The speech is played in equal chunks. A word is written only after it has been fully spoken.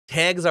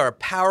Tags are a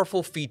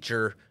powerful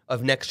feature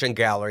of Next-Gen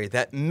Gallery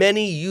that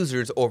many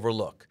users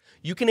overlook.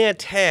 You can add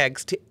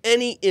tags to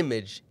any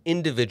image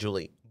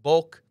individually,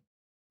 bulk,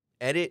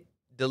 edit,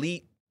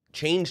 delete,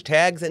 change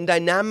tags, and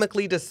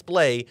dynamically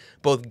display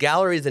both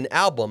galleries and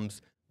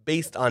albums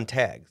based on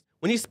tags.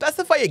 When you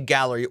specify a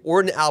gallery or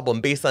an album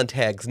based on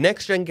tags,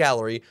 Next-Gen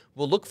Gallery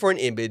will look for an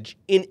image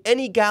in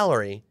any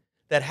gallery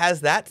that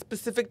has that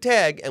specific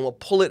tag and will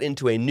pull it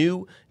into a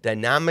new,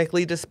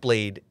 dynamically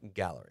displayed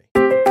gallery.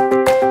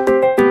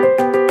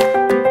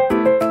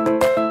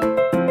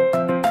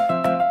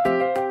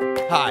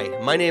 Hi,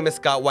 my name is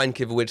Scott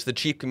Weinkiewicz, the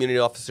Chief Community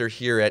Officer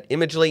here at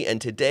Imagely,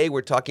 and today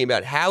we're talking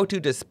about how to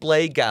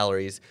display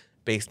galleries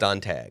based on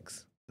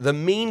tags. The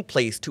main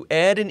place to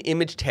add an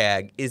image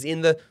tag is in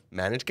the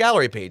Manage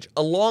Gallery page,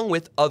 along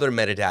with other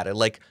metadata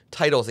like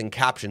titles and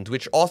captions,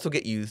 which also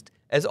get used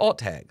as alt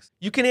tags.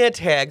 You can add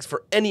tags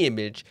for any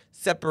image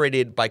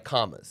separated by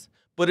commas,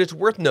 but it's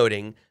worth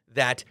noting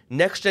that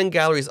Next-Gen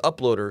Gallery's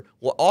uploader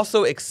will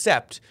also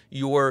accept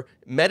your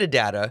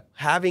metadata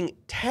having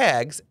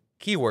tags,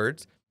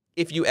 keywords,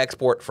 if you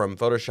export from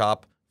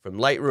Photoshop, from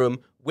Lightroom.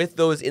 With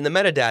those in the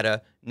metadata,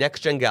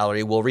 Next-Gen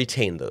Gallery will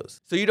retain those.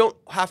 So you don't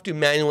have to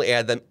manually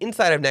add them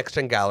inside of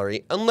Next-Gen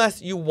Gallery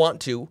unless you want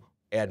to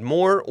add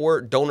more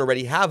or don't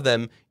already have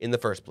them in the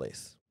first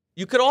place.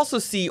 You could also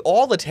see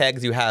all the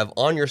tags you have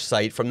on your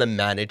site from the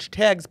Manage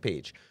Tags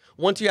page.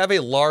 Once you have a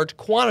large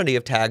quantity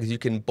of tags, you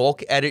can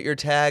bulk edit your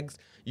tags.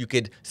 You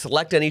could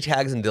select any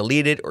tags and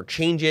delete it or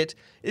change it.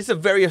 It's a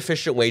very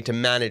efficient way to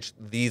manage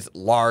these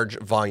large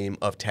volume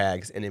of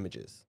tags and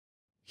images.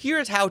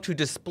 Here's how to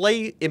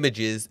display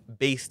images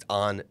based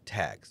on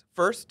tags.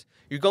 First,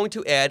 you're going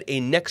to add a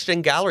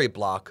Next-Gen Gallery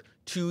block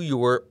to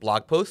your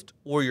blog post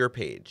or your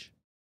page.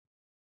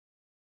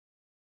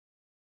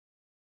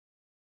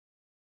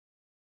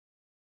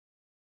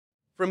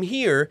 From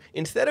here,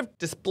 instead of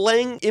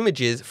displaying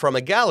images from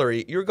a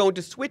gallery, you're going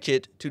to switch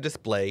it to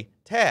display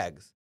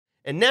tags.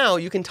 And now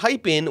you can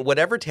type in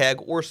whatever tag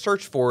or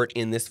search for it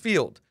in this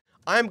field.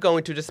 I'm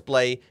going to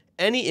display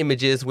any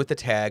images with the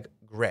tag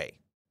gray.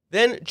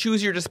 Then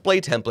choose your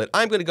display template.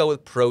 I'm going to go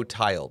with Pro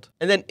Tiled,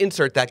 and then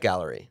insert that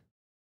gallery.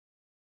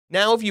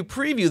 Now, if you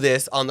preview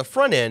this on the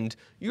front end,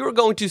 you're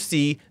going to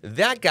see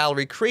that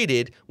gallery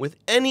created with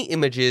any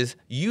images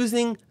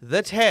using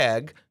the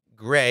tag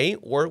gray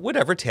or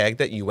whatever tag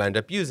that you end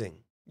up using.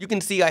 You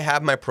can see I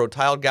have my Pro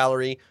Tiled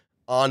gallery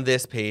on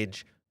this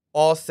page,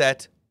 all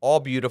set,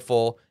 all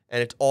beautiful,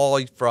 and it's all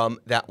from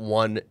that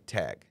one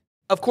tag.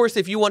 Of course,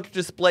 if you want to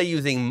display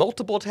using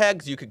multiple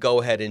tags, you could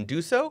go ahead and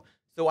do so.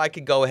 So I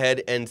could go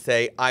ahead and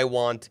say, I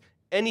want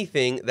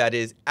anything that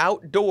is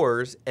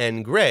outdoors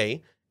and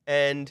gray,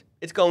 and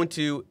it's going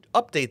to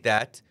update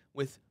that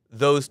with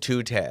those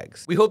two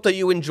tags. We hope that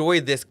you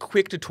enjoyed this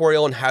quick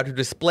tutorial on how to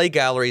display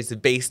galleries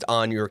based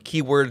on your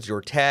keywords, your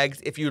tags.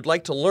 If you'd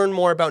like to learn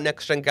more about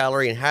Next-Gen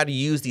Gallery and how to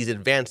use these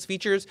advanced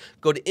features,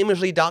 go to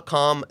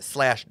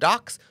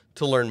imagely.com/docs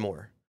to learn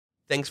more.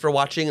 Thanks for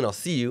watching, and I'll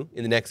see you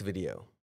in the next video.